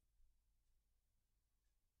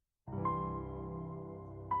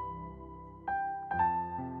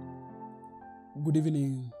Good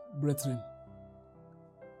evening, brethren.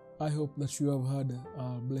 I hope that you have had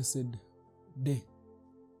a blessed day.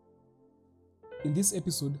 In this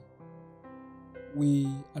episode, we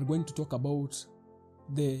are going to talk about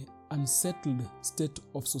the unsettled state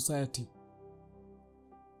of society.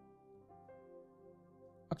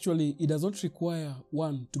 Actually, it does not require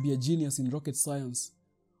one to be a genius in rocket science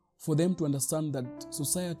for them to understand that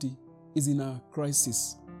society is in a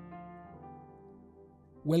crisis.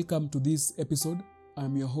 Welcome to this episode.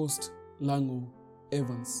 I'm your host, Lango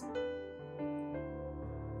Evans.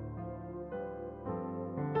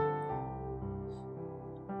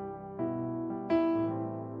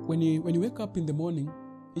 When you wake up in the morning,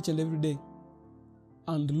 each and every day,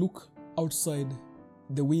 and look outside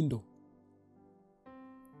the window,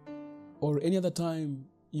 or any other time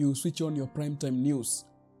you switch on your primetime news,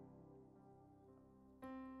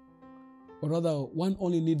 or rather, one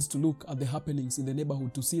only needs to look at the happenings in the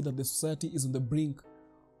neighborhood to see that the society is on the brink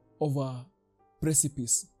of a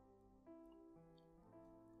precipice.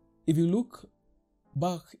 If you look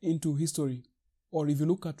back into history, or if you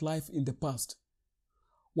look at life in the past,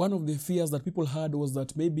 one of the fears that people had was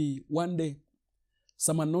that maybe one day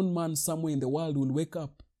some unknown man somewhere in the world will wake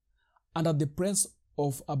up and at the press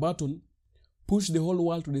of a button push the whole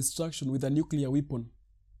world to destruction with a nuclear weapon.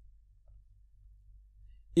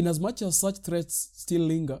 Inasmuch as such threats still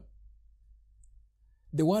linger,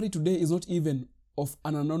 the worry today is not even of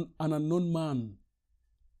an unknown man.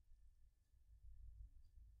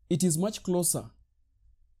 It is much closer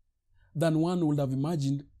than one would have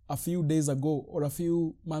imagined a few days ago, or a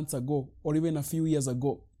few months ago, or even a few years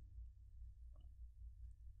ago.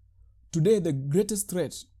 Today, the greatest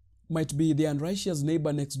threat might be the unrighteous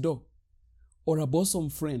neighbor next door, or a bosom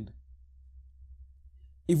friend.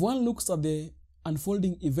 If one looks at the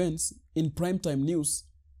unfolding events in primetime news,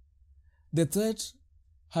 the threat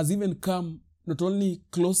has even come not only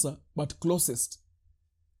closer, but closest.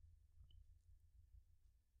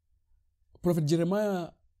 Prophet Jeremiah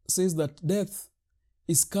says that death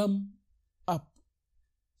is come up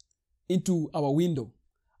into our window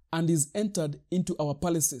and is entered into our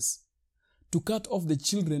palaces to cut off the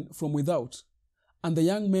children from without and the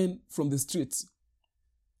young men from the streets.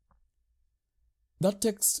 That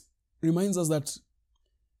text reminds us that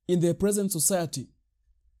in the present society,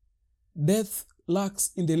 death lurks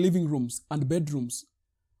in the living rooms and bedrooms.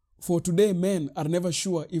 For today, men are never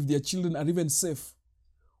sure if their children are even safe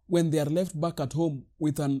when they are left back at home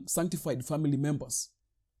with unsanctified family members.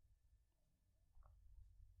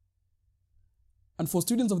 And for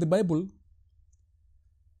students of the Bible,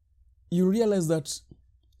 you realize that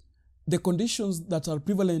the conditions that are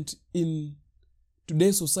prevalent in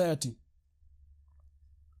today's society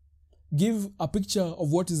give a picture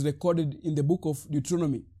of what is recorded in the book of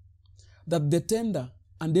Deuteronomy, that the tender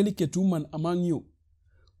and delicate woman among you,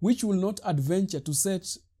 which will not adventure to set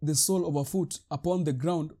the sole of her foot upon the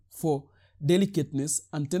ground for delicateness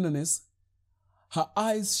and tenderness, her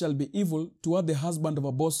eyes shall be evil toward the husband of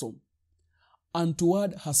her bosom, and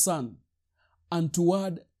toward her son, and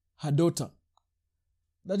toward her daughter.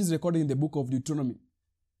 That is recorded in the book of Deuteronomy.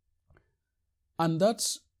 And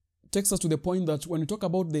that takes us to the point that when we talk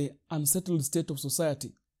about the unsettled state of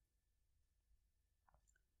society,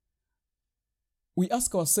 we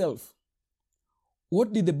ask ourselves,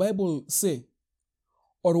 what did the Bible say,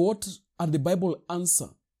 or what are the Bible answer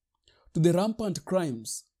to the rampant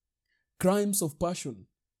crimes of passion,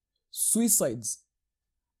 suicides,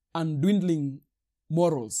 and dwindling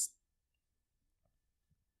morals?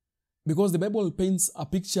 Because the Bible paints a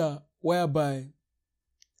picture whereby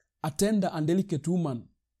a tender and delicate woman,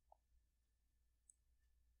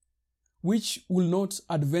 which will not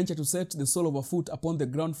adventure to set the sole of her foot upon the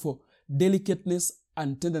ground for delicateness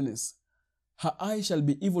and tenderness, her eye shall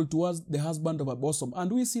be evil towards the husband of her bosom.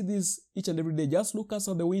 And we see this each and every day. Just look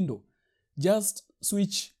outside the window. Just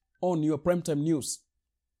switch on your primetime news.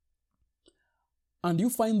 And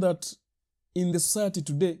you find that in the society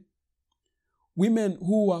today, women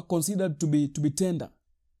who are considered to be tender,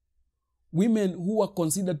 women who are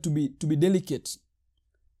considered to be delicate,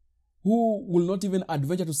 who will not even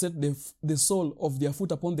adventure to set the sole of their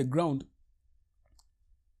foot upon the ground,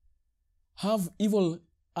 have evil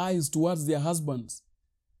eyes towards their husbands,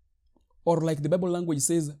 or like the Bible language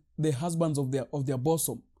says, the husbands of their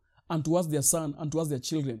bosom, and towards their son, and towards their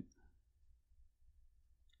children.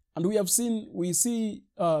 And we see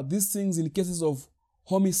these things in cases of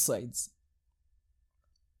homicides.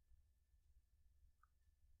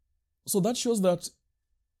 So that shows that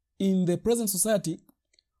in the present society,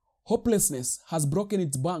 hopelessness has broken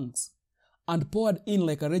its banks and poured in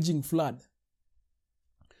like a raging flood.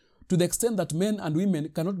 to the extent that men and women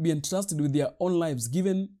cannot be entrusted with their own lives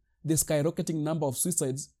given the skyrocketing number of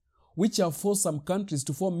suicides, which have forced some countries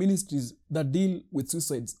to form ministries that deal with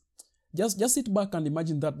suicides. Just sit back and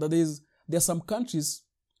imagine that there are some countries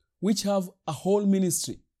which have a whole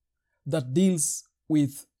ministry that deals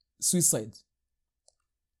with suicide.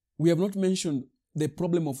 We have not mentioned the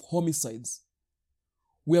problem of homicides.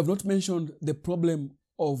 We have not mentioned the problem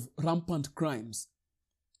of rampant crimes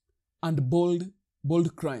and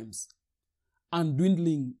bold crimes and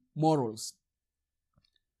dwindling morals.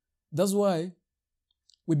 That's why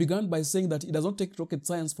we began by saying that it does not take rocket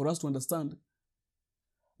science for us to understand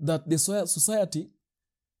that the society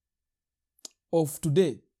of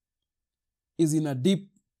today is in a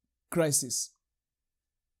deep crisis.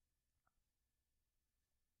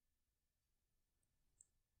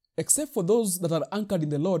 Except for those that are anchored in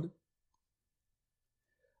the Lord,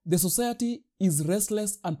 the society is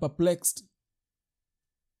restless and perplexed.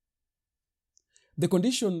 The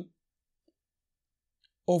condition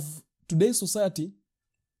of today's society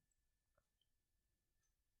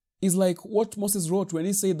is like what Moses wrote when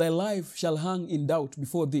he said, "Thy life shall hang in doubt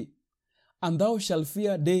before thee, and thou shalt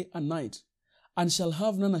fear day and night, and shall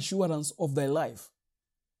have none assurance of thy life."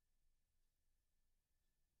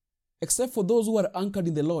 Except for those who are anchored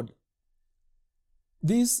in the Lord.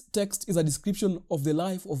 This text is a description of the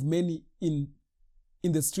life of many in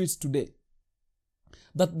the streets today.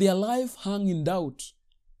 That their life hang in doubt.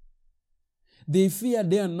 They fear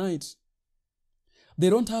day and night. They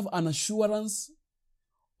don't have an assurance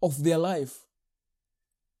of their life.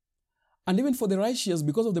 And even for the righteous,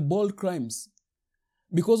 because of the bold crimes,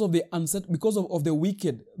 because of the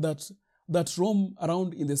wicked that roam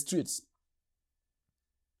around in the streets,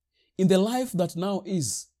 in the life that now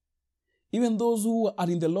is, even those who are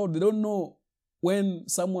in the Lord, they don't know when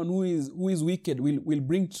someone who is wicked will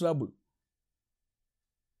bring trouble.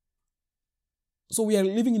 So we are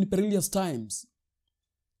living in perilous times,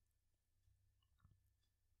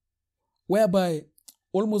 whereby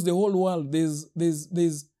almost the whole world,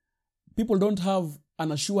 there's people don't have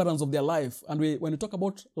an assurance of their life. And when we talk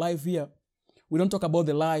about life here, we don't talk about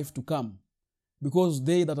the life to come, because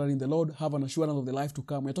they that are in the Lord have an assurance of the life to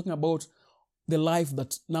come. We're talking about the life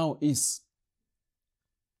that now is.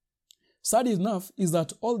 Sad enough is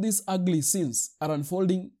that all these ugly sins are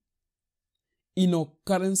unfolding in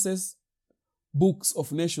occurrences, books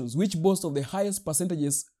of nations, which boast of the highest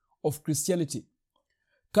percentages of Christianity.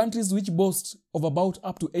 Countries which boast of about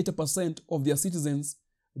up to 80% of their citizens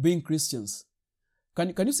being Christians.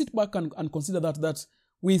 Can you sit back and consider that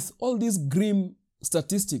with all these grim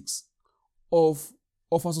statistics of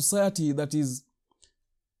a society that is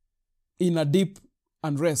in a deep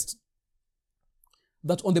unrest,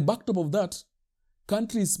 that on the backdrop of that,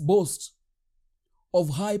 countries boast of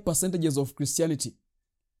high percentages of Christianity.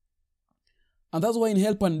 And that's why in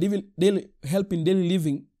Help in Daily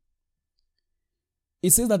Living,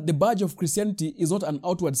 it says that the badge of Christianity is not an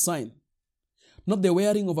outward sign, not the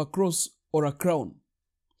wearing of a cross or a crown,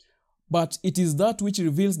 but it is that which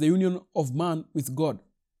reveals the union of man with God.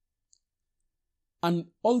 And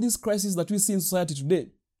all these crises that we see in society today,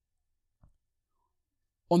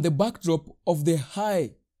 on the backdrop of the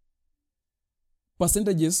high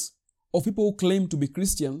percentages of people who claim to be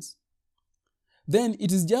Christians, then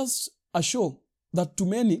it is just a show that to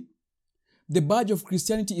many, the badge of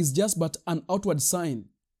Christianity is just but an outward sign,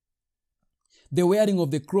 the wearing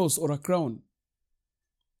of the cross or a crown.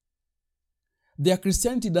 Their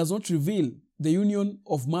Christianity does not reveal the union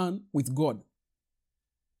of man with God.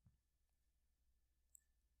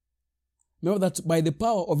 Remember that by the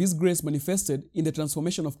power of His grace manifested in the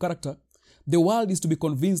transformation of character, the world is to be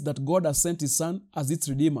convinced that God has sent His Son as its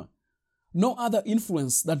Redeemer. No other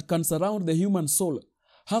influence that can surround the human soul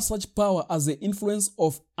has such power as the influence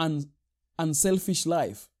of an unselfish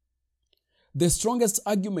life. The strongest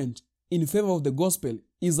argument in favor of the gospel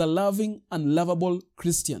is a loving and lovable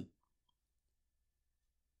Christian.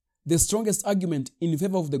 The strongest argument in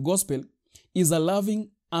favor of the gospel is a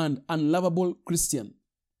loving and unlovable Christian.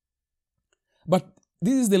 But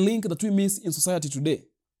this is the link that we miss in society today.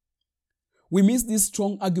 We miss this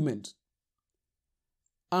strong argument.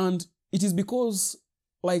 And it is because,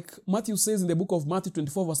 like Matthew says in the book of Matthew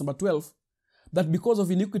 24, verse number 12, that because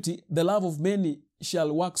of iniquity, the love of many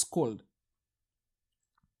shall wax cold.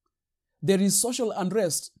 There is social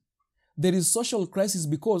unrest. There is social crisis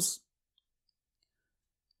because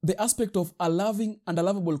the aspect of a loving and a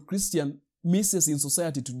lovable Christian misses in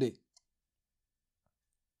society today.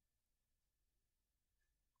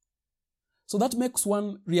 So that makes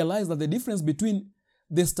one realize that the difference between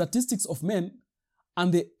the statistics of men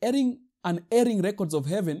and the erring records of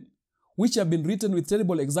heaven which have been written with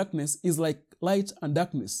terrible exactness, is like light and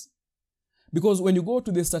darkness. Because when you go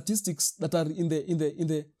to the statistics that are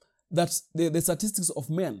the statistics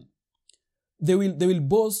of men, they will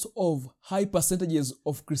boast of high percentages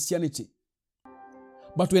of Christianity.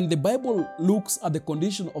 But when the Bible looks at the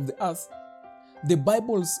condition of the earth, the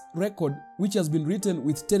Bible's record, which has been written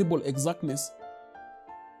with terrible exactness,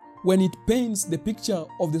 when it paints the picture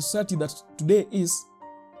of the society that today is,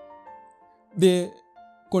 the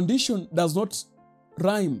condition does not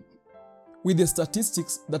rhyme with the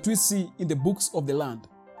statistics that we see in the books of the land.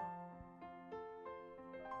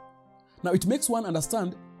 Now it makes one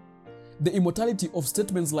understand the immortality of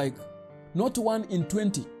statements like, not 1 in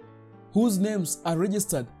 20 whose names are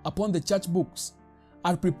registered upon the church books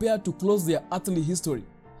are prepared to close their earthly history,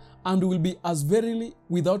 and will be as verily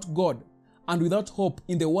without God and without hope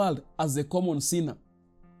in the world as the common sinner.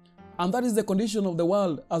 And that is the condition of the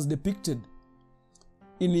world as depicted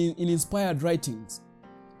in inspired writings.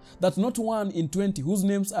 That not 1 in 20 whose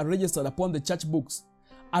names are registered upon the church books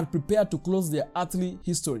are prepared to close their earthly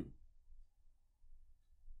history,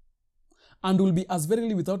 and will be as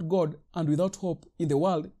verily without God and without hope in the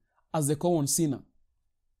world as the common sinner.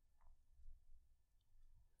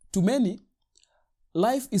 To many,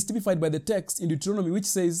 life is typified by the text in Deuteronomy which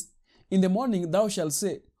says, in the morning thou shalt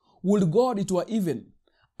say, would God it were even,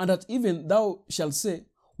 and at even thou shalt say,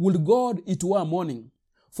 would God it were morning.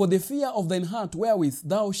 For the fear of thine heart wherewith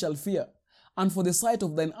thou shalt fear, and for the sight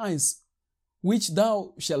of thine eyes which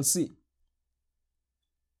thou shalt see.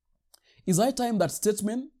 Is high time that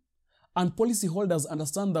statesmen and policy holders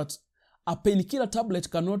understand that a painkiller tablet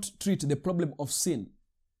cannot treat the problem of sin.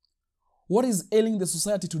 What is ailing the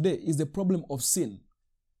society today is the problem of sin.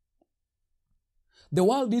 The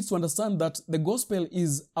world needs to understand that the gospel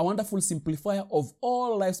is a wonderful simplifier of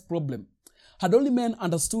all life's problems. Had only men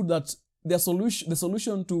understood that the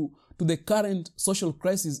solution to the current social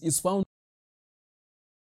crisis is found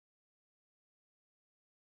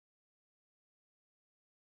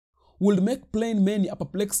would make plain many a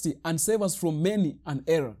perplexity and save us from many an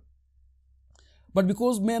error. But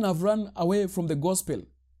because men have run away from the gospel,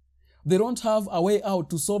 they don't have a way out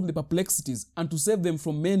to solve the perplexities and to save them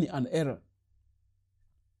from many an error.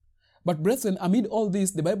 But brethren, amid all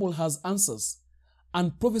this, the Bible has answers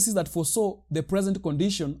and prophecies that foresaw the present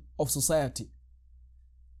condition of society.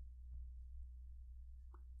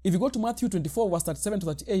 If you go to Matthew 24, verse 37 to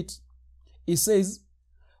 38, it says,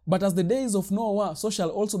 but as the days of Noah were, so shall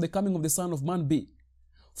also the coming of the Son of Man be.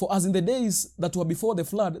 For as in the days that were before the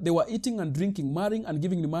flood, they were eating and drinking, marrying and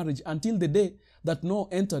giving in marriage, until the day that Noah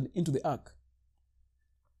entered into the ark.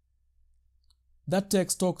 That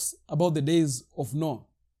text talks about the days of Noah.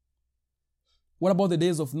 What about the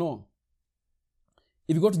days of Noah?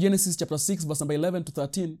 If you go to Genesis chapter 6, verse number 11 to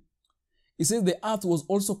 13, it says the earth was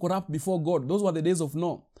also corrupt before God. Those were the days of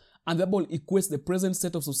Noah. And the Bible equates the present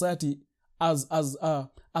state of society as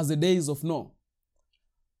the days of Noah.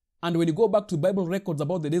 And when you go back to Bible records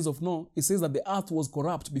about the days of Noah, it says that the earth was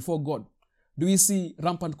corrupt before God. Do we see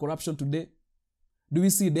rampant corruption today? Do we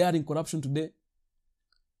see daring corruption today?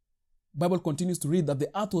 Bible continues to read that the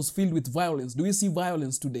earth was filled with violence. Do we see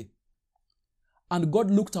violence today? And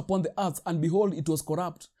God looked upon the earth, and behold, it was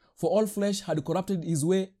corrupt, for all flesh had corrupted his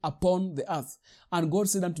way upon the earth. And God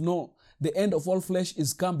said unto Noah, the end of all flesh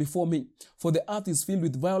is come before me, for the earth is filled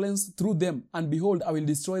with violence through them, and behold, I will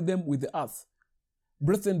destroy them with the earth.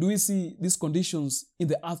 Brethren, do we see these conditions in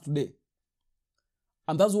the earth today?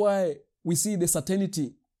 And that's why we see the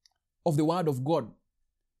certainty of the word of God.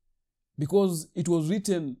 Because it was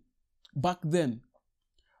written back then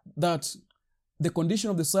that the condition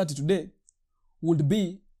of the society today would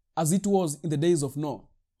be as it was in the days of Noah.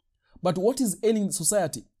 But what is ailing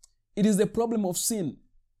society? It is the problem of sin.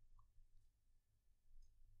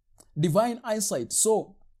 Divine eyesight.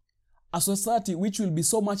 So, a society which will be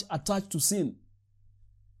so much attached to sin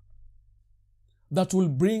that will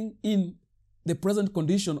bring in the present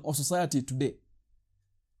condition of society today.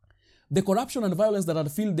 The corruption and violence that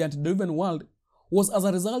had filled the antediluvian world was as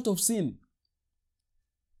a result of sin.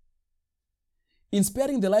 In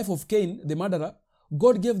sparing the life of Cain, the murderer,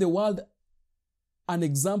 God gave the world an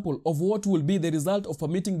example of what will be the result of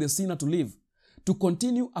permitting the sinner to live, to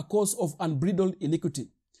continue a course of unbridled iniquity.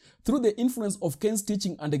 Through the influence of Cain's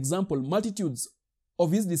teaching and example, multitudes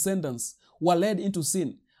of his descendants were led into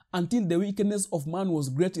sin, until the wickedness of man was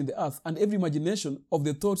great in the earth, and every imagination of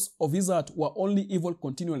the thoughts of his heart were only evil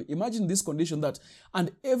continually. Imagine this condition that,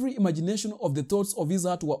 and every imagination of the thoughts of his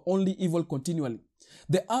heart were only evil continually.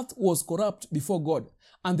 The earth was corrupt before God,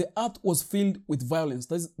 and the earth was filled with violence.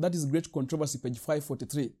 That is Great Controversy, page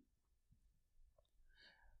 543.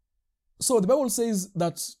 So the Bible says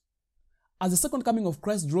that as the second coming of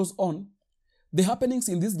Christ draws on, the happenings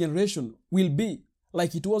in this generation will be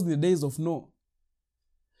like it was in the days of Noah.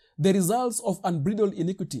 The results of unbridled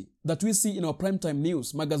iniquity that we see in our primetime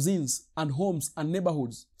news, magazines, and homes and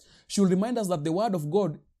neighborhoods should remind us that the word of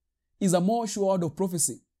God is a more sure word of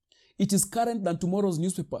prophecy. It is current than tomorrow's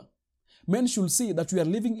newspaper. Men should see that we are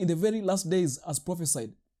living in the very last days as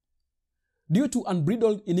prophesied. Due to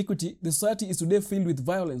unbridled iniquity, the society is today filled with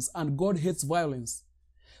violence, and God hates violence.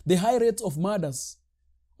 The high rates of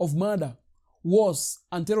murder, wars,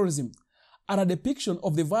 and terrorism are a depiction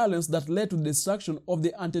of the violence that led to the destruction of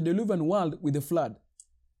the antediluvian world with the flood.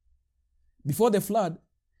 Before the flood,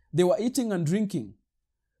 they were eating and drinking.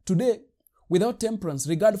 Today, without temperance,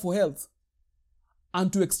 regard for health,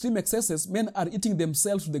 and to extreme excesses, men are eating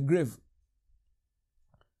themselves to the grave.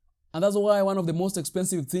 And that's why one of the most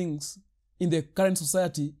expensive things in the current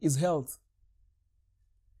society is health.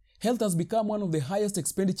 Health has become one of the highest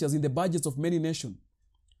expenditures in the budgets of many nations.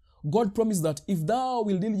 God promised that if thou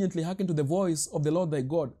wilt diligently hearken to the voice of the Lord thy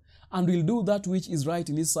God, and will do that which is right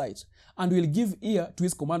in his sight, and will give ear to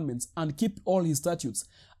his commandments, and keep all his statutes,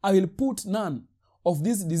 I will put none of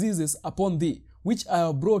these diseases upon thee, which I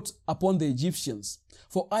have brought upon the Egyptians.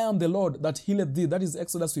 For I am the Lord that healeth thee. That is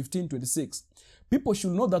Exodus 15:26. People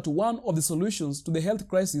should know that one of the solutions to the health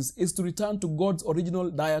crisis is to return to God's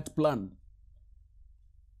original diet plan.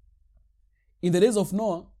 In the days of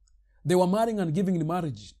Noah, they were marrying and giving in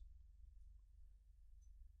marriage.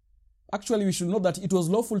 Actually, we should know that it was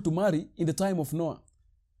lawful to marry in the time of Noah.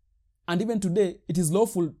 And even today, it is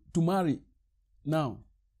lawful to marry now.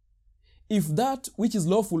 If that which is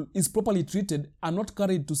lawful is properly treated and not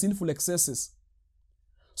carried to sinful excesses.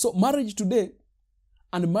 So marriage today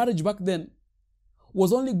and marriage back then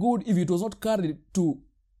was only good if it was not carried to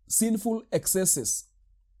sinful excesses.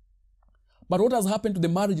 But what has happened to the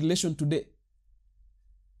marriage relation today?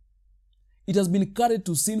 It has been carried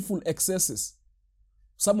to sinful excesses,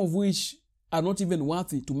 some of which are not even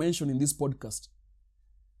worthy to mention in this podcast.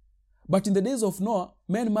 But in the days of Noah,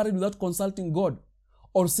 men married without consulting God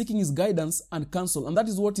or seeking his guidance and counsel. And that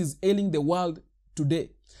is what is ailing the world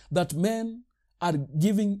today. That men are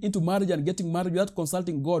giving into marriage and getting married without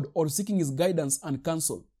consulting God or seeking his guidance and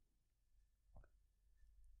counsel.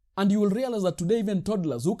 And you will realize that today even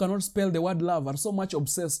toddlers who cannot spell the word love are so much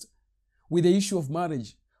obsessed with the issue of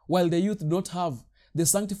marriage, while the youth do not have the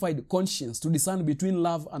sanctified conscience to discern between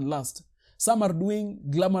love and lust. Some are doing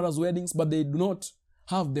glamorous weddings, but they do not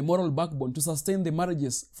have the moral backbone to sustain the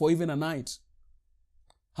marriages for even a night.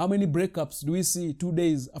 How many breakups do we see 2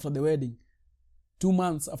 days after the wedding, 2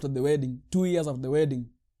 months after the wedding, 2 years after the wedding?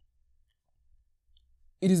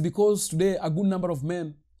 It is because today a good number of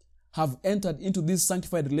men have entered into this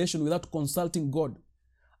sanctified relation without consulting God.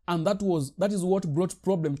 And that is what brought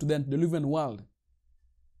problem to the antediluvian world.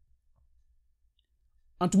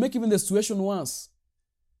 And to make even the situation worse,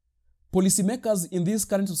 policymakers in this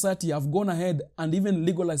current society have gone ahead and even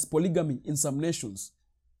legalized polygamy in some nations,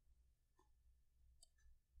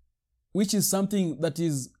 which is something that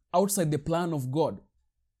is outside the plan of God.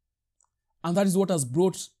 And that is what has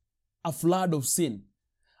brought a flood of sin.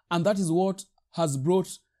 And that is what has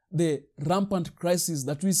brought the rampant crisis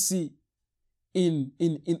that we see in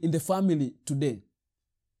the family today.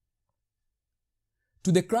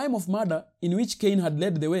 To the crime of murder in which Cain had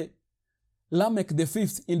led the way, Lamech the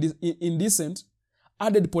fifth in descent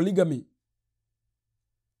added polygamy.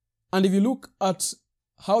 And if you look at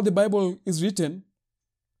how the Bible is written,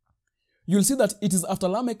 you'll see that it is after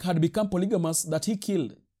Lamech had become polygamous that he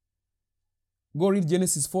killed. Go read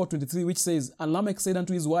Genesis 4:23, which says, And Lamech said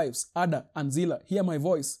unto his wives, Ada and Zillah, Hear my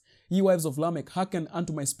voice, ye wives of Lamech, hearken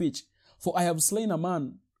unto my speech. For I have slain a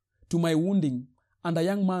man to my wounding, and a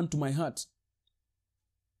young man to my heart.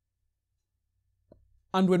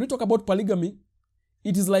 And when we talk about polygamy,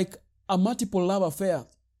 it is like a multiple love affair,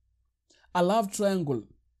 a love triangle.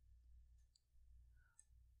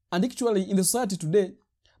 And actually, in the society today,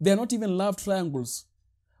 they are not even love triangles,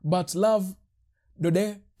 but love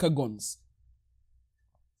dodecagons.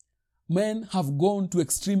 Men have gone to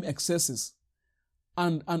extreme excesses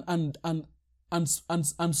and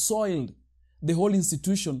soiled the whole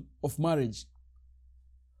institution of marriage.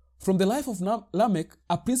 From the life of Lamech,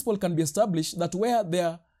 a principle can be established that where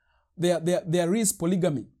there is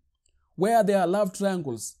polygamy, where there are love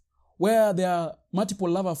triangles, where there are multiple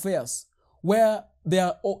love affairs, where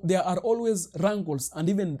there are always wrangles and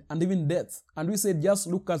even death. And we said, just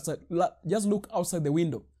look outside the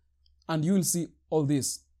window, and you will see all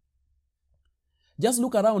this. Just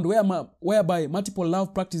look around whereby multiple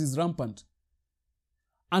love practice is rampant,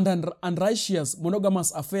 and unrighteous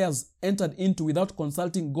monogamous affairs entered into without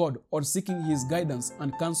consulting God or seeking his guidance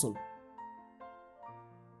and counsel.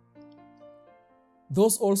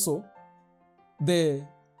 those also, the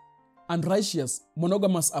unrighteous,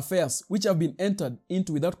 monogamous affairs which have been entered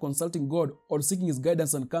into without consulting God or seeking His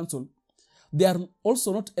guidance and counsel, they are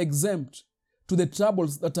also not exempt to the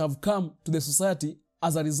troubles that have come to the society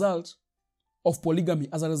as a result of polygamy,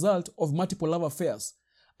 as a result of multiple love affairs,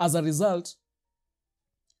 as a result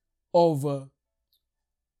of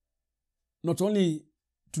not only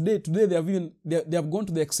today they have gone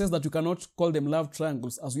to the excess that you cannot call them love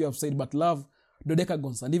triangles, as we have said, but love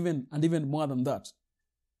dodecagons, and even more than that.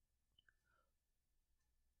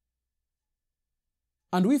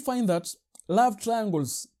 And we find that love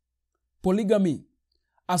triangles, polygamy,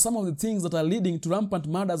 are some of the things that are leading to rampant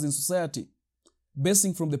murders in society,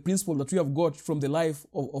 basing from the principle that we have got from the life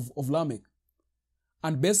of Lamech,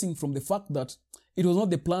 and basing from the fact that it was not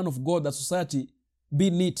the plan of God that society be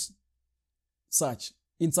neat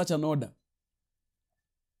in such an order.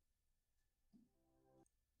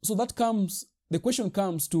 So the question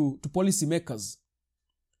comes to policymakers,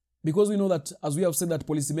 because we know that, as we have said, that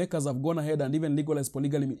policymakers have gone ahead and even legalized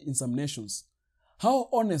polygamy in some nations. How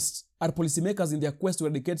honest are policymakers in their quest to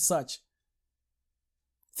eradicate such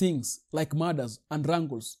things like murders and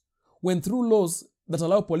wrangles, when through laws that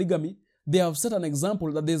allow polygamy, they have set an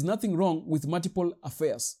example that there is nothing wrong with multiple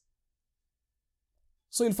affairs?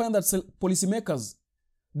 So you'll find that policymakers,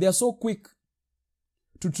 they are so quick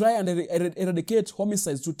to try and eradicate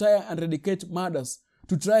homicides, to try and eradicate murders,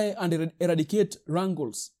 to try and eradicate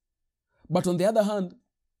wrangles. But on the other hand,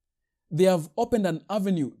 they have opened an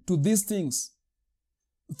avenue to these things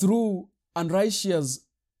through unrighteous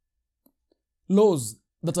laws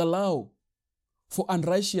that allow for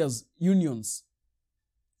unrighteous unions.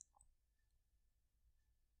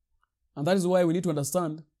 And that is why we need to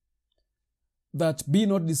understand that, be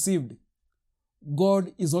not deceived,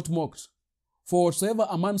 God is not mocked. For whatsoever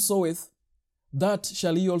a man soweth, that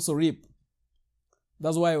shall he also reap.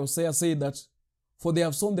 That's why Hosea said that, for they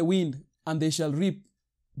have sown the wind, and they shall reap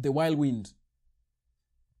the whirlwind.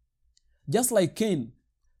 Just like Cain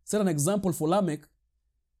set an example for Lamech,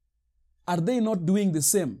 are they not doing the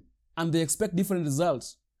same, and they expect different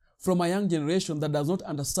results from a young generation that does not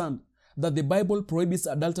understand that the Bible prohibits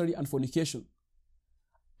adultery and fornication?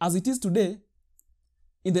 As it is today,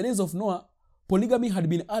 in the days of Noah, polygamy had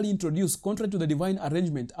been early introduced contrary to the divine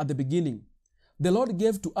arrangement at the beginning. The Lord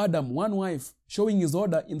gave to Adam one wife, showing His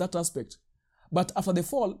order in that aspect. But after the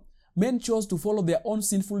fall, men chose to follow their own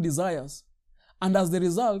sinful desires, and as the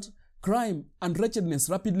result, crime and wretchedness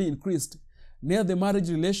rapidly increased. Neither the marriage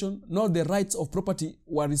relation nor the rights of property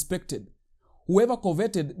were respected. Whoever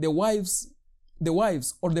coveted the wives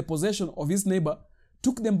or the possession of his neighbor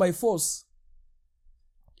took them by force,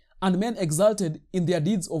 and men exulted in their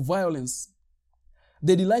deeds of violence.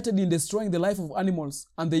 They delighted in destroying the life of animals,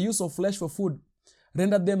 and the use of flesh for food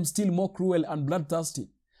rendered them still more cruel and bloodthirsty,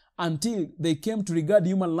 until they came to regard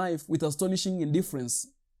human life with astonishing indifference.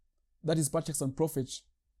 That is Patriarchs and Prophets,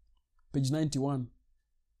 page 91.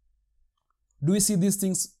 Do we see these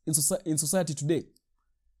things in society today,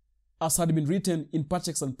 as had been written in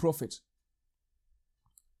Patriarchs and Prophets?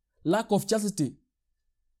 Lack of chastity.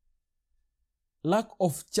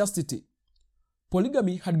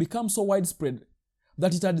 Polygamy had become so widespread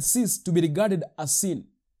that it had ceased to be regarded as sin,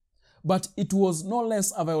 but it was no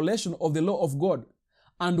less a violation of the law of God,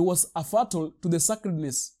 and was a fatal to the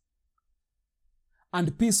sacredness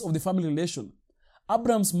and peace of the family relation.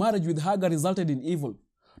 Abraham's marriage with Hagar resulted in evil,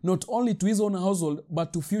 not only to his own household,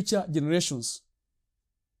 but to future generations.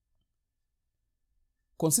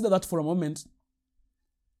 Consider that for a moment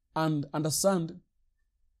and understand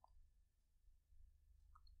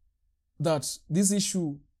that this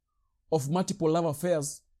issue of multiple love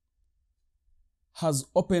affairs has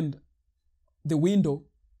opened the window,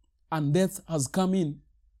 and death has come in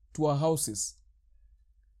to our houses.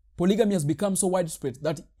 Polygamy has become so widespread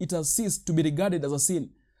that it has ceased to be regarded as a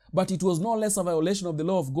sin, but it was no less a violation of the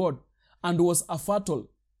law of God, and was a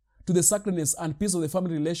fatal to the sacredness and peace of the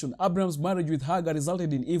family relation. Abraham's marriage with Hagar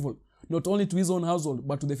resulted in evil, not only to his own household,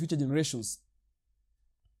 but to the future generations.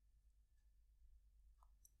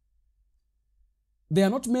 There are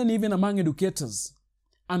not many, even among educators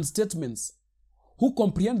and statesmen, who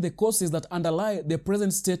comprehend the causes that underlie the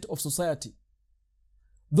present state of society.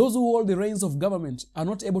 Those who hold the reins of government are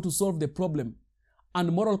not able to solve the problem,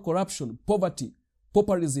 and moral corruption, poverty,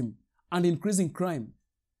 pauperism, and increasing crime.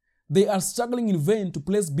 They are struggling in vain to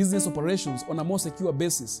place business operations on a more secure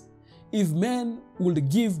basis. If men would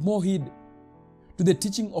give more heed to the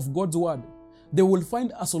teaching of God's word, they will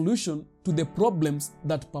find a solution to the problems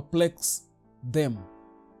that perplex them.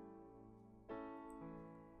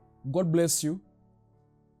 God bless you.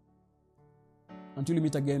 Until we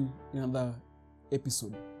meet again in another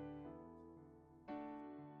episode.